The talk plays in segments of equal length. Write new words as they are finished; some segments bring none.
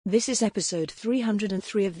This is episode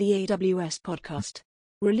 303 of the AWS podcast,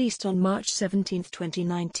 released on March 17,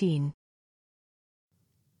 2019.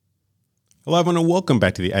 Hello everyone and welcome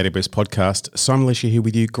back to the AWS podcast. Simon Elisha here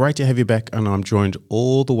with you. Great to have you back, and I'm joined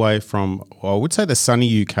all the way from, well, I would say the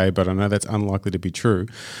sunny UK, but I know that's unlikely to be true,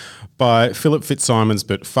 by Philip Fitzsimons,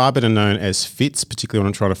 but far better known as Fitz, particularly when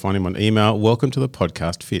I'm trying to find him on email. Welcome to the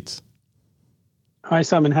podcast, Fitz. Hi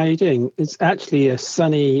Simon, how are you doing? It's actually a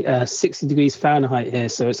sunny 60 degrees Fahrenheit here,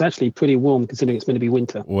 so it's actually pretty warm considering it's going to be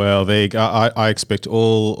winter. Well, there you go. I expect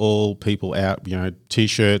all people out,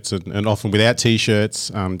 T-shirts and often without T-shirts,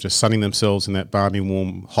 just sunning themselves in that balmy,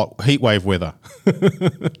 warm, hot heat wave weather.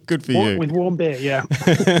 Good for you. With warm beer, yeah.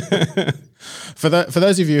 For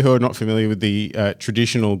those of you who are not familiar with the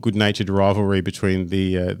traditional good-natured rivalry between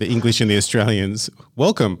the English and the Australians,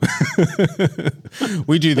 welcome.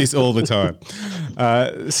 We do this all the time.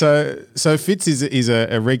 So Fitz is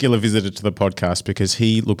a regular visitor to the podcast because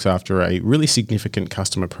he looks after a really significant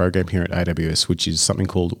customer program here at AWS, which is something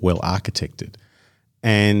called Well Architected.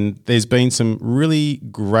 And there's been some really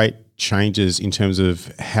great changes in terms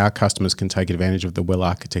of how customers can take advantage of the Well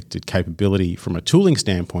Architected capability from a tooling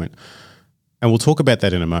standpoint. And we'll talk about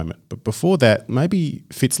that in a moment. But before that, maybe,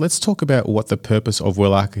 Fitz, let's talk about what the purpose of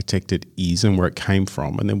Well Architected is and where it came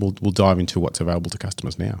from, and then we'll dive into what's available to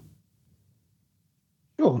customers now.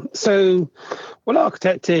 Sure. So Well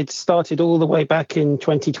Architected started all the way back in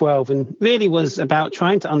 2012 and really was about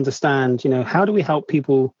trying to understand, how do we help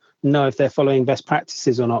people know if they're following best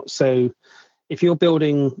practices or not? So if you're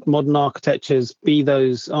building modern architectures, be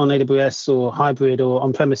those on AWS or hybrid or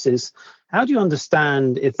on premises, how do you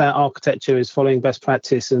understand if that architecture is following best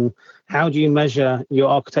practice, and how do you measure your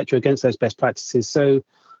architecture against those best practices? So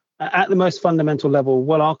at the most fundamental level,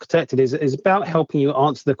 Well Architected is about helping you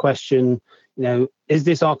answer the question, is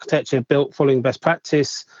this architecture built following best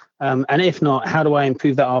practice? And if not, how do I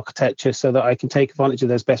improve that architecture so that I can take advantage of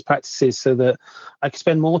those best practices so that I can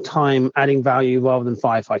spend more time adding value rather than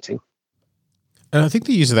firefighting? And I think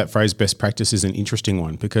the use of that phrase best practice is an interesting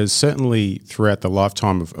one, because certainly throughout the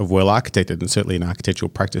lifetime of Well Architected, and certainly in architectural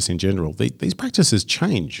practice in general, these practices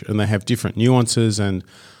change and they have different nuances, and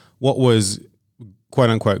what was quote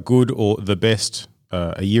unquote good or the best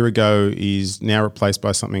a year ago is now replaced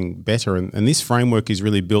by something better. And this framework is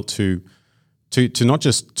really built to not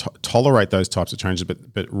just tolerate those types of changes,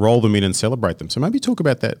 but roll them in and celebrate them. So maybe talk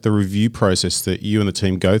about the review process that you and the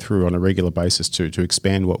team go through on a regular basis to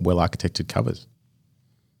expand what Well Architected covers.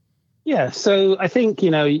 Yeah, so I think,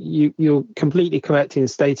 you're completely correct in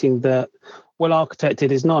stating that Well Architected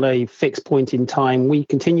is not a fixed point in time. We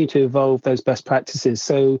continue to evolve those best practices.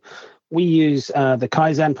 So we use the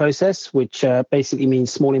Kaizen process, which basically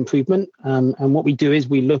means small improvement. And what we do is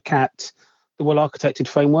we look at the Well Architected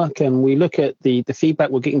framework, and we look at the feedback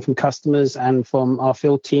we're getting from customers and from our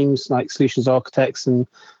field teams like solutions architects and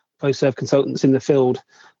post-serve consultants in the field.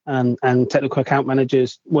 And technical account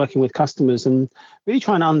managers working with customers, and really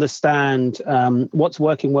trying to understand what's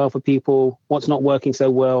working well for people, what's not working so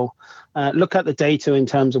well, look at the data in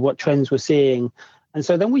terms of what trends we're seeing. And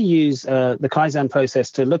so then we use the Kaizen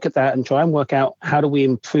process to look at that and try and work out how do we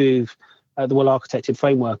improve the Well Architected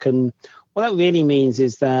framework. And what that really means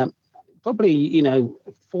is that probably,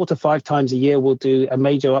 4 to 5 times a year, we'll do a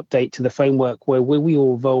major update to the framework where we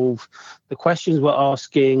will evolve the questions we're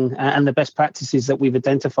asking and the best practices that we've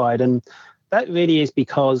identified. And that really is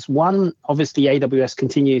because, one, obviously AWS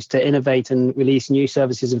continues to innovate and release new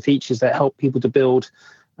services and features that help people to build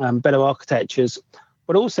better architectures.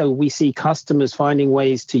 But also we see customers finding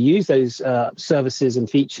ways to use those services and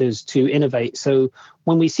features to innovate. So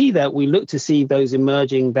when we see that, we look to see those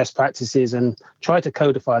emerging best practices and try to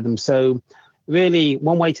codify them. So really,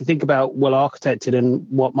 one way to think about Well Architected and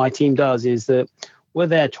what my team does is that we're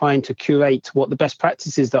there trying to curate what the best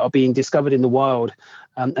practices that are being discovered in the wild,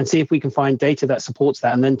 and see if we can find data that supports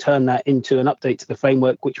that, and then turn that into an update to the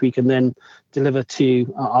framework, which we can then deliver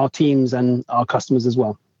to our teams and our customers as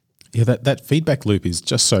well. Yeah, that feedback loop is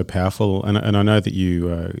just so powerful, and I know that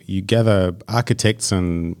you gather architects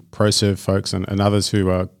and ProServe folks and others who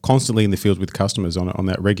are constantly in the field with customers on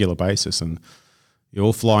that regular basis, and you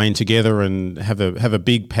all fly in together and have a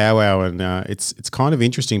big powwow, and it's kind of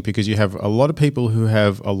interesting because you have a lot of people who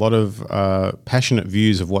have a lot of passionate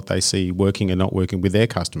views of what they see working and not working with their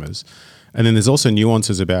customers, and then there's also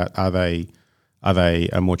nuances about are they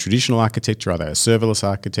a more traditional architecture? Are they a serverless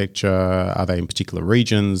architecture? Are they in particular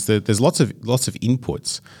regions? There's lots of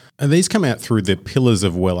inputs, and these come out through the pillars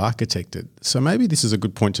of Well Architected. So maybe this is a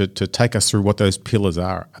good point to take us through what those pillars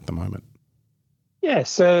are at the moment. Yeah,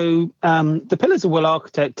 so the pillars are well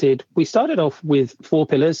architected. We started off with 4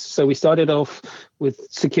 pillars. So we started off with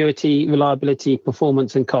security, reliability,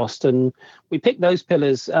 performance, and cost. And we picked those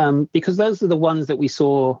pillars because those are the ones that we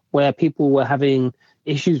saw where people were having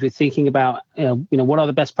issues with thinking about, what are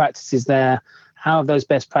the best practices there? How have those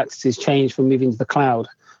best practices changed from moving to the cloud?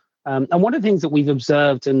 And one of the things that we've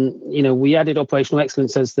observed, and we added operational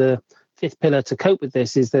excellence as the 5th pillar to cope with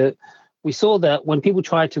this, is that we saw that when people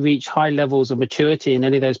try to reach high levels of maturity in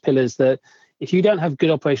any of those pillars, that if you don't have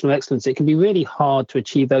good operational excellence, it can be really hard to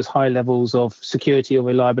achieve those high levels of security or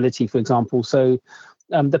reliability, for example. So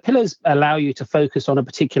the pillars allow you to focus on a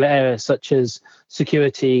particular area, such as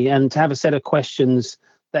security, and to have a set of questions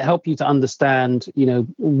that help you to understand,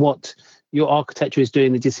 what your architecture is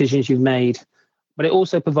doing, the decisions you've made. But it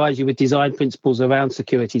also provides you with design principles around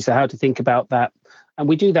security, so how to think about that. And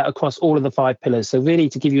we do that across all of the 5 pillars. So really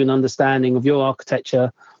to give you an understanding of your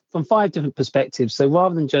architecture from 5 different perspectives. So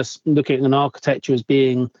rather than just looking at an architecture as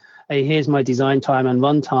being, hey, here's my design time and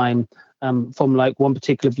runtime from like one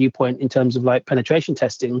particular viewpoint in terms of like penetration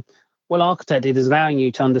testing, well architected is allowing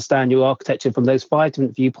you to understand your architecture from those 5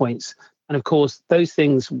 different viewpoints. And of course, those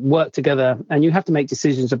things work together and you have to make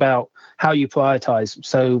decisions about how you prioritize.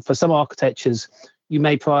 So for some architectures, you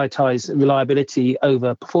may prioritize reliability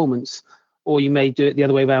over performance, or you may do it the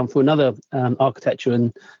other way around for another architecture.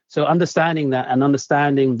 And so understanding that and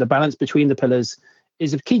understanding the balance between the pillars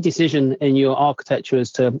is a key decision in your architecture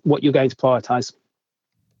as to what you're going to prioritize.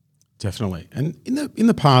 Definitely. And in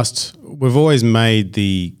the past, we've always made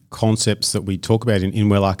the concepts that we talk about in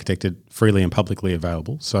Well Architected freely and publicly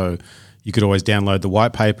available. So you could always download the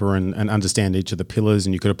white paper and understand each of the pillars,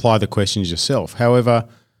 and you could apply the questions yourself. However,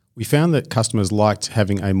 we found that customers liked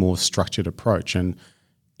having a more structured approach. And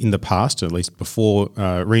in the past, at least before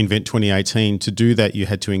reInvent 2018, to do that, you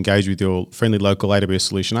had to engage with your friendly local AWS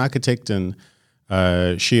solution architect, and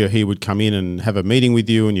she or he would come in and have a meeting with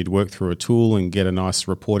you, and you'd work through a tool and get a nice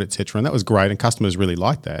report, etc. And that was great, and customers really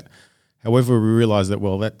liked that. However, we realized that,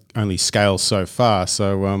 that only scales so far.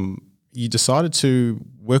 So you decided to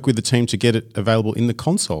work with the team to get it available in the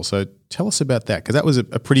console. So tell us about that, because that was a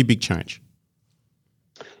pretty big change.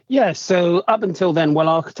 Yeah, so up until then, Well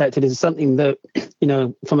Architected is something that,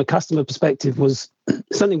 from a customer perspective, was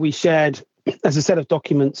something we shared as a set of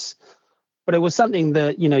documents. But it was something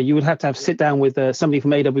that, you would have to sit down with somebody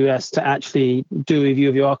from AWS to actually do a review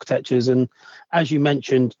of your architectures. And as you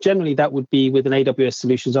mentioned, generally that would be with an AWS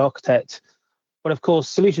solutions architect. But of course,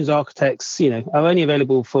 solutions architects, are only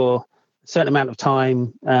available for a certain amount of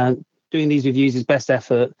time. Doing these reviews is best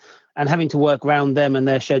effort. And having to work around them and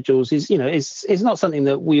their schedules is not something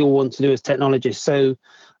that we all want to do as technologists. So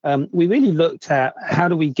we really looked at how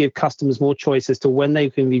do we give customers more choice as to when they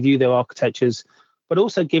can review their architectures, but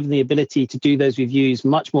also give them the ability to do those reviews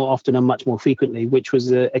much more often and much more frequently, which was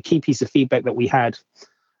a key piece of feedback that we had.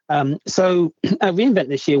 So at reInvent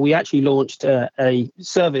this year, we actually launched a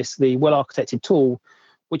service, the Well Architected tool,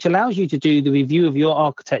 which allows you to do the review of your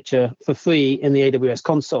architecture for free in the AWS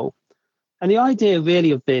console. And the idea really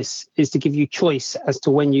of this is to give you choice as to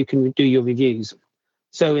when you can do your reviews.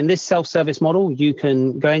 So in this self-service model, you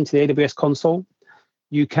can go into the AWS console,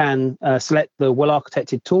 you can select the Well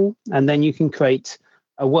Architected tool, and then you can create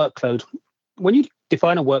a workload. When you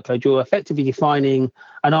define a workload, you're effectively defining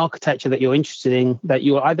an architecture that you're interested in, that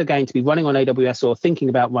you're either going to be running on AWS or thinking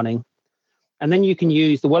about running. And then you can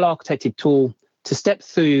use the Well Architected tool to step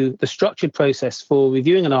through the structured process for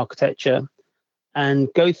reviewing an architecture and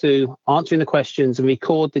go through answering the questions and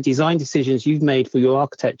record the design decisions you've made for your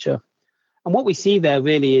architecture. And what we see there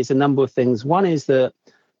really is a number of things. One is that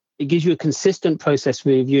it gives you a consistent process for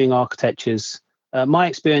reviewing architectures. My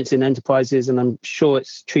experience in enterprises, and I'm sure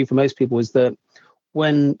it's true for most people, is that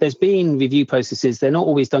when there's been review processes, they're not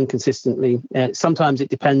always done consistently. Sometimes it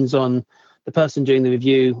depends on the person doing the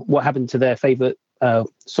review, what happened to their favorite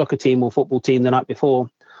soccer team or football team the night before,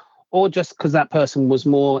 or just because that person was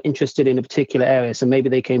more interested in a particular area. So maybe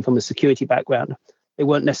they came from a security background. They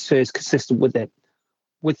weren't necessarily as consistent with it.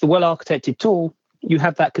 With the Well Architected tool, you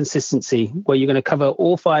have that consistency where you're going to cover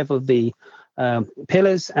all 5 of the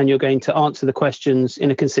pillars and you're going to answer the questions in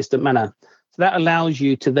a consistent manner. So that allows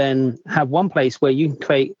you to then have one place where you can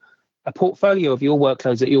create a portfolio of your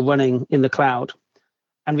workloads that you're running in the cloud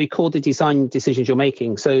and record the design decisions you're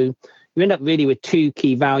making. So you end up really with 2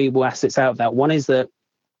 key valuable assets out of that. One is that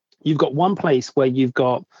you've got one place where you've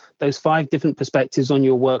got those 5 different perspectives on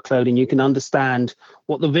your workload, and you can understand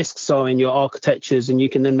what the risks are in your architectures, and you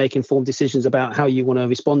can then make informed decisions about how you want to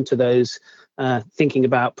respond to those, thinking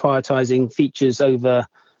about prioritizing features over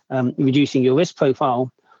reducing your risk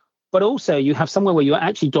profile. But also you have somewhere where you're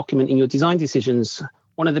actually documenting your design decisions.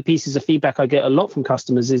 one of the pieces of feedback I get a lot from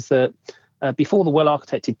customers is that before the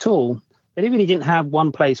well-architected tool, they really didn't have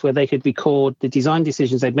one place where they could record the design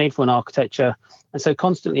decisions they'd made for an architecture. And so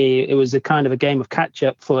constantly it was a kind of a game of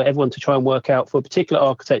catch-up for everyone to try and work out for a particular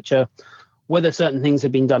architecture whether certain things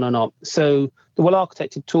had been done or not. So the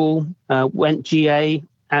well-architected tool went GA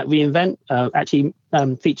at reInvent, actually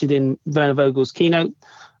featured in Werner Vogel's keynote.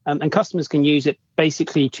 And customers can use it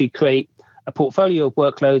basically to create a portfolio of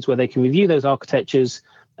workloads where they can review those architectures,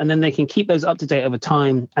 and then they can keep those up to date over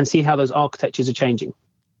time and see how those architectures are changing.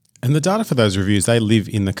 And the data for those reviews, they live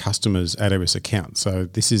in the customer's AWS account. So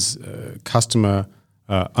this is customer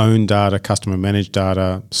owned data, customer managed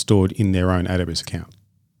data stored in their own AWS account.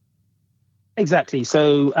 Exactly.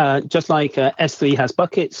 So just like S3 has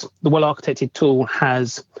buckets, the well-architected tool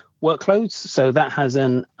has workloads. So that has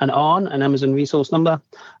an ARN, an Amazon resource number,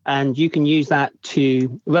 and you can use that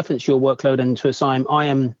to reference your workload and to assign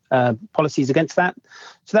IAM policies against that.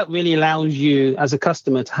 So that really allows you as a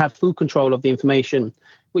customer to have full control of the information,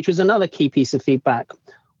 which was another key piece of feedback.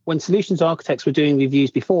 When solutions architects were doing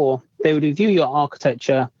reviews before, they would review your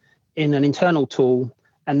architecture in an internal tool.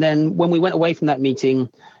 And then when we went away from that meeting,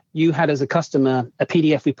 you had as a customer a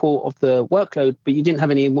PDF report of the workload, but you didn't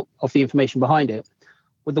have any of the information behind it.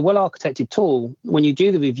 With the well-architected tool, when you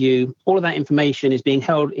do the review, all of that information is being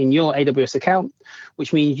held in your AWS account,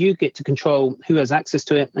 which means you get to control who has access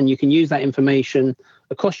to it, and you can use that information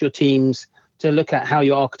across your teams to look at how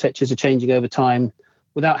your architectures are changing over time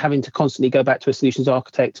without having to constantly go back to a solutions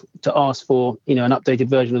architect to ask for, an updated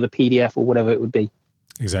version of the PDF or whatever it would be.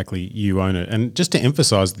 Exactly. You own it. And just to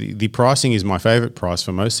emphasize, the pricing is my favorite price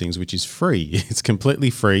for most things, which is free. It's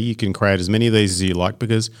completely free. You can create as many of these as you like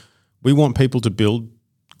because we want people to build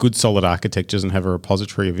good solid architectures and have a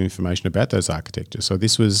repository of information about those architectures. So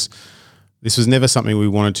this was never something we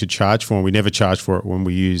wanted to charge for. We never charged for it when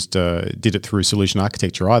we did it through solution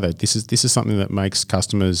architecture either. This is something that makes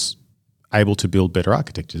customers able to build better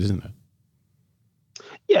architectures, isn't it?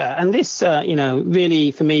 Yeah, and this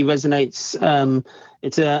really for me resonates.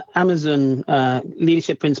 It's an Amazon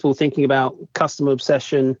leadership principle, thinking about customer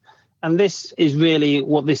obsession. And this is really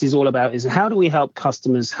what this is all about, is how do we help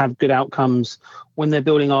customers have good outcomes when they're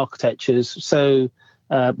building architectures? So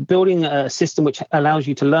building a system which allows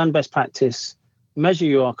you to learn best practice, measure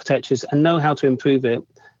your architectures, and know how to improve it,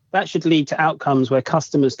 that should lead to outcomes where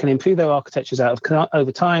customers can improve their architectures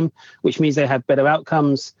over time, which means they have better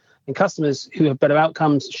outcomes. And customers who have better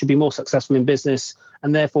outcomes should be more successful in business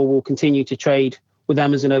and therefore will continue to trade with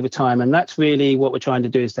Amazon over time. And that's really what we're trying to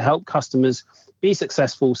do, is to help customers be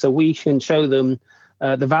successful so we can show them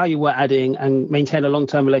the value we're adding and maintain a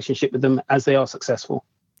long-term relationship with them as they are successful.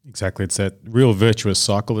 Exactly. It's that real virtuous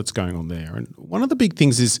cycle that's going on there. And one of the big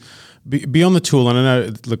things is beyond the tool, and I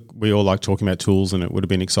know, look, we all like talking about tools and it would have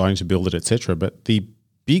been exciting to build it, et cetera, but the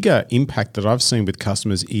bigger impact that I've seen with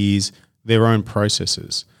customers is their own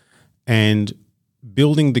processes and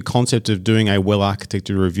building the concept of doing a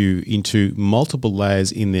well-architected review into multiple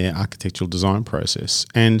layers in their architectural design process.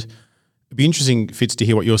 And it'd be interesting, Fitz, to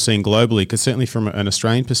hear what you're seeing globally, because certainly from an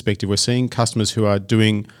Australian perspective, we're seeing customers who are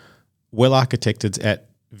doing well-architected at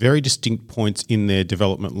very distinct points in their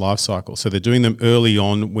development lifecycle. So they're doing them early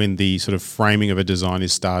on when the sort of framing of a design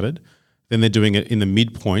is started. Then they're doing it in the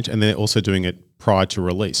midpoint, and they're also doing it prior to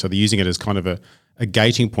release. So they're using it as kind of a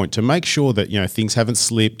gating point to make sure that things haven't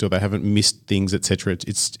slipped or they haven't missed things, etc.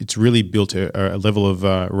 It's really built a level of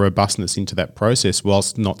robustness into that process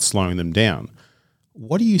whilst not slowing them down.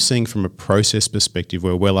 What are you seeing from a process perspective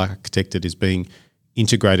where well-architected is being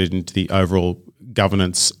integrated into the overall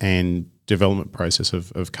governance and development process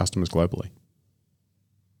of customers globally?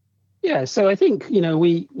 Yeah, so I think,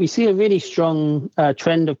 we see a really strong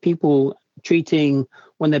trend of people treating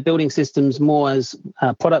when they're building systems more as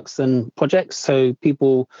products than projects. So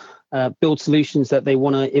people build solutions that they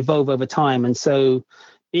want to evolve over time. And so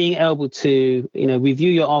being able to,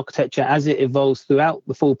 review your architecture as it evolves throughout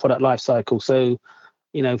the full product lifecycle. So,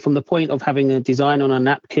 from the point of having a design on a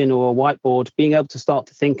napkin or a whiteboard, being able to start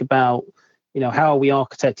to think about, how are we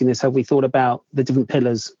architecting this? Have we thought about the different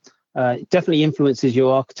pillars? It definitely influences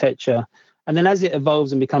your architecture. And then as it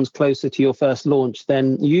evolves and becomes closer to your first launch,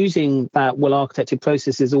 then using that well-architected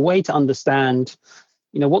process is a way to understand,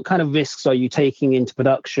 what kind of risks are you taking into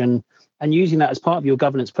production, and using that as part of your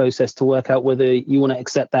governance process to work out whether you want to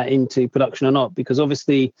accept that into production or not. Because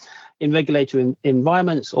obviously in regulatory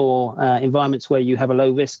environments or environments where you have a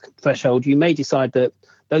low risk threshold, you may decide that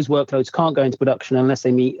those workloads can't go into production unless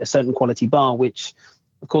they meet a certain quality bar, which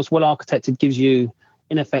of course well-architected gives you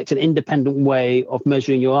in effect an independent way of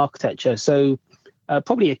measuring your architecture. So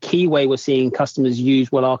probably a key way we're seeing customers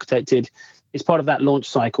use well-architected is part of that launch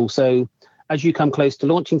cycle. So as you come close to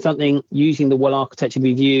launching something, using the well-architected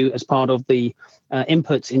review as part of the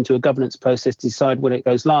inputs into a governance process to decide when it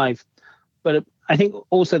goes live. But I think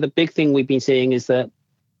also the big thing we've been seeing is that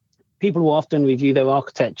people will often review their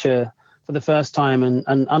architecture for the first time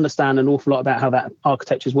and understand an awful lot about how that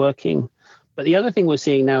architecture is working. But the other thing we're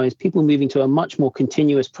seeing now is people moving to a much more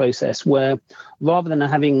continuous process where rather than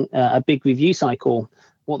having a big review cycle,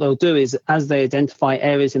 what they'll do is as they identify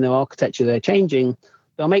areas in their architecture they're changing,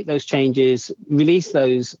 they'll make those changes, release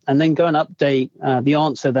those, and then go and update the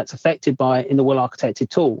answer that's affected by in the well-architected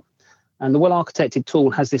tool. And the well-architected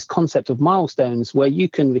tool has this concept of milestones where you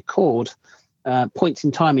can record points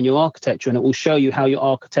in time in your architecture, and it will show you how your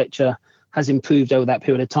architecture has improved over that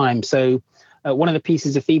period of time. So one of the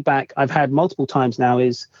pieces of feedback I've had multiple times now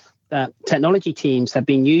is that technology teams have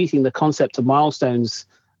been using the concept of milestones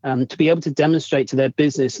to be able to demonstrate to their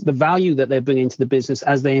business the value that they're bringing to the business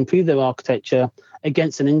as they improve their architecture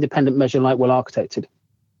against an independent measure like well-architected.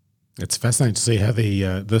 It's fascinating to see how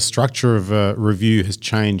the structure of review has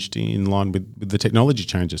changed in line with the technology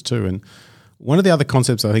changes too. And one of the other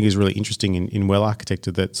concepts I think is really interesting in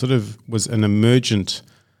well-architected that sort of was an emergent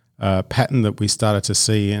pattern that we started to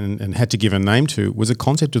see and had to give a name to was a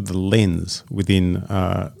concept of the lens within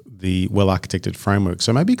the well-architected framework.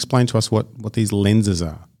 So maybe explain to us what these lenses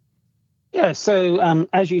are. Yeah, so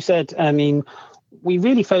as you said, I mean, we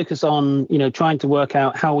really focus on, trying to work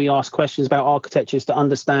out how we ask questions about architectures to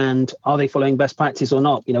understand, are they following best practice or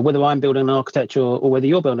not? Whether I'm building an architecture or whether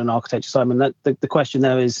you're building an architecture, Simon, the question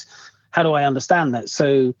there is, how do I understand that?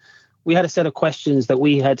 So we had a set of questions that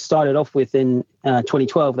we had started off with in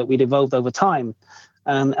 2012 that we'd evolved over time.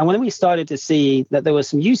 And when we started to see that there were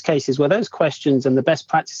some use cases where those questions and the best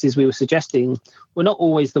practices we were suggesting were not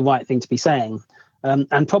always the right thing to be saying.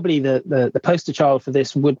 And probably the poster child for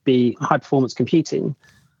this would be high-performance computing.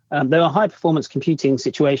 There are high-performance computing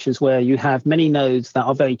situations where you have many nodes that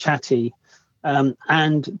are very chatty,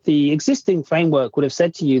 and the existing framework would have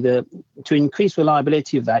said to you that to increase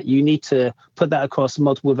reliability of that, you need to put that across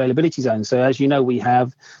multiple availability zones. So as you know, we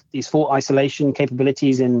have these fault isolation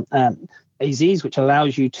capabilities in AZs, which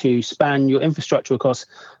allows you to span your infrastructure across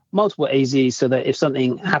multiple AZs so that if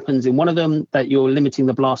something happens in one of them, that you're limiting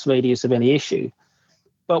the blast radius of any issue.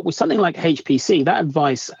 But with something like HPC, that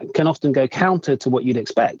advice can often go counter to what you'd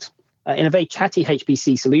expect. In a very chatty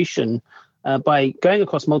HPC solution, by going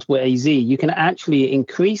across multiple AZ, you can actually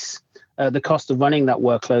increase the cost of running that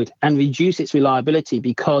workload and reduce its reliability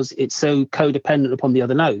because it's so codependent upon the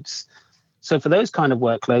other nodes. So for those kind of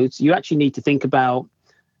workloads, you actually need to think about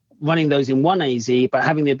running those in one AZ, but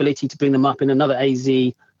having the ability to bring them up in another AZ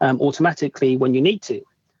automatically when you need to.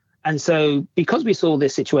 And so because we saw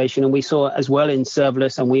this situation and we saw it as well in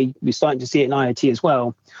serverless and we're starting to see it in IoT as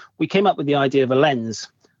well, we came up with the idea of a lens.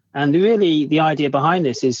 And really the idea behind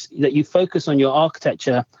this is that you focus on your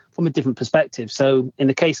architecture from a different perspective. So in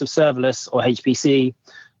the case of serverless or HPC,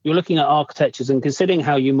 you're looking at architectures and considering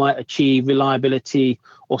how you might achieve reliability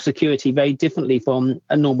or security very differently from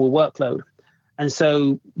a normal workload. And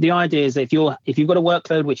so the idea is that if you've got a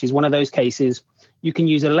workload, which is one of those cases, you can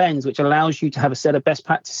use a lens which allows you to have a set of best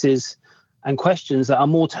practices and questions that are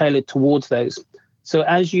more tailored towards those. So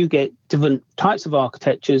as you get different types of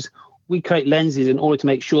architectures, we create lenses in order to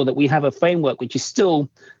make sure that we have a framework which is still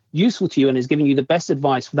useful to you and is giving you the best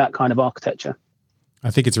advice for that kind of architecture.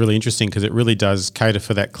 I think it's really interesting because it really does cater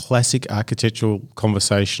for that classic architectural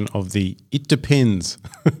conversation of the it depends.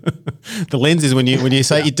 The lens is when you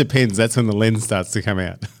say it depends, that's when the lens starts to come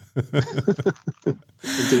out.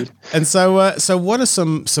 Indeed. And so what are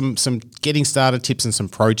some getting started tips and some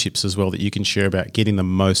pro tips as well that you can share about getting the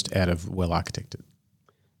most out of well-architected?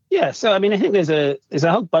 Yeah, so I mean, I think there's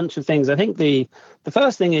a whole bunch of things. I think the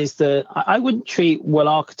first thing is that I wouldn't treat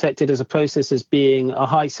well-architected as a process as being a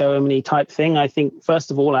high ceremony type thing. I think,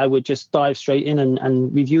 first of all, I would just dive straight in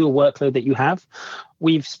and review a workload that you have.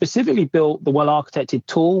 We've specifically built the well-architected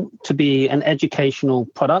tool to be an educational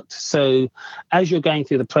product. So as you're going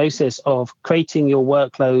through the process of creating your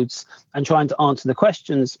workloads and trying to answer the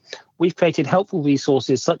questions, we've created helpful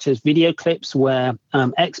resources such as video clips where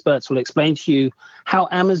experts will explain to you how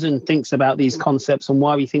Amazon thinks about these concepts and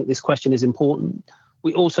why we think this question is important.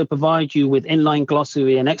 We also provide you with inline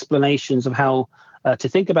glossary and explanations of how to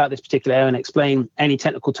think about this particular area and explain any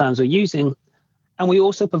technical terms we're using. And we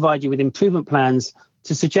also provide you with improvement plans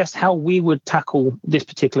to suggest how we would tackle this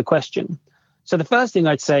particular question. So the first thing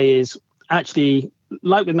I'd say is actually,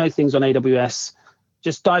 like with most things on AWS,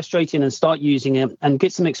 just dive straight in and start using it and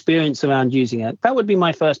get some experience around using it. That would be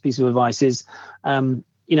my first piece of advice is,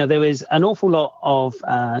 there is an awful lot of,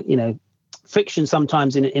 friction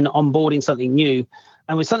sometimes in onboarding something new.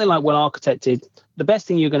 And with something like Well Architected, the best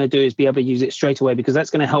thing you're going to do is be able to use it straight away, because that's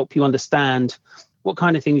going to help you understand what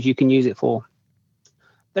kind of things you can use it for.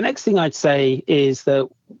 The next thing I'd say is that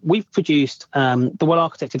we've produced the Well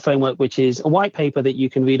Architected framework, which is a white paper that you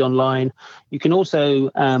can read online. You can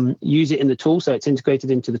also use it in the tool, so it's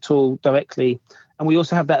integrated into the tool directly. And we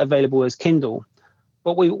also have that available as Kindle.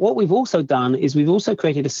 But what we've also done is we've also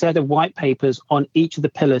created a set of white papers on each of the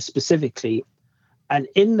pillars specifically. And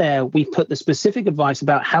in there, we put the specific advice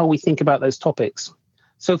about how we think about those topics.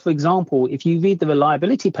 So, for example, if you read the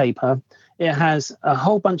reliability paper, it has a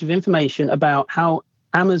whole bunch of information about how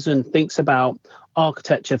Amazon thinks about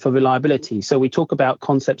architecture for reliability. So we talk about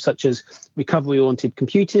concepts such as recovery-oriented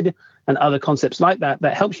computing and other concepts like that,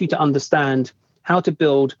 that helps you to understand how to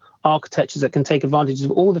build architectures that can take advantage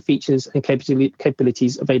of all the features and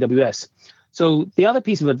capabilities of AWS. So the other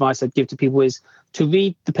piece of advice I'd give to people is to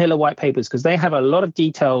read the pillar white papers, because they have a lot of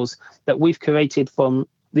details that we've curated from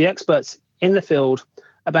the experts in the field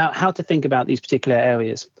about how to think about these particular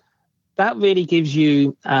areas. That really gives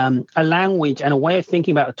you a language and a way of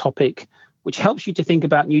thinking about a topic, which helps you to think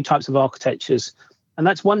about new types of architectures. And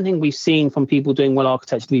that's one thing we've seen from people doing well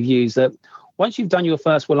architected reviews, that once you've done your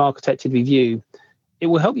first well architected review, it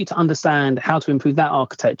will help you to understand how to improve that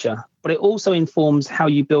architecture. But it also informs how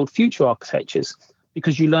you build future architectures,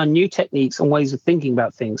 because you learn new techniques and ways of thinking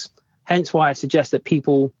about things. Hence why I suggest that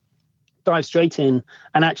people dive straight in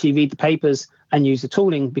and actually read the papers and use the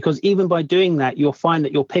tooling, because even by doing that, you'll find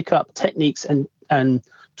that you'll pick up techniques and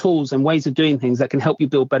tools and ways of doing things that can help you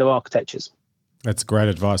build better architectures. That's great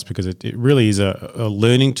advice, because it really is a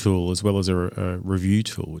learning tool as well as a review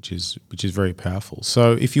tool, which is very powerful.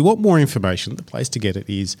 So if you want more information, the place to get it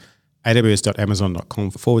is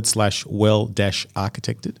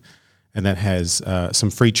aws.amazon.com/well-architected. And that has some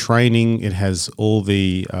free training. It has all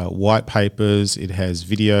the white papers. It has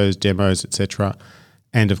videos, demos, etc.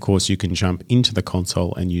 And of course, you can jump into the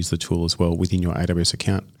console and use the tool as well within your AWS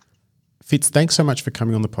account. Fitz, thanks so much for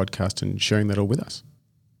coming on the podcast and sharing that all with us.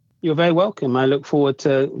 You're very welcome. I look forward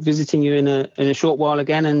to visiting you in a short while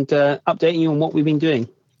again and updating you on what we've been doing.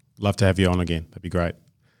 Love to have you on again. That'd be great.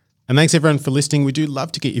 And thanks everyone for listening. We do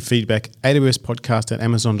love to get your feedback.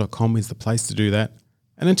 AWSpodcast@amazon.com is the place to do that.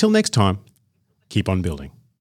 And until next time, keep on building.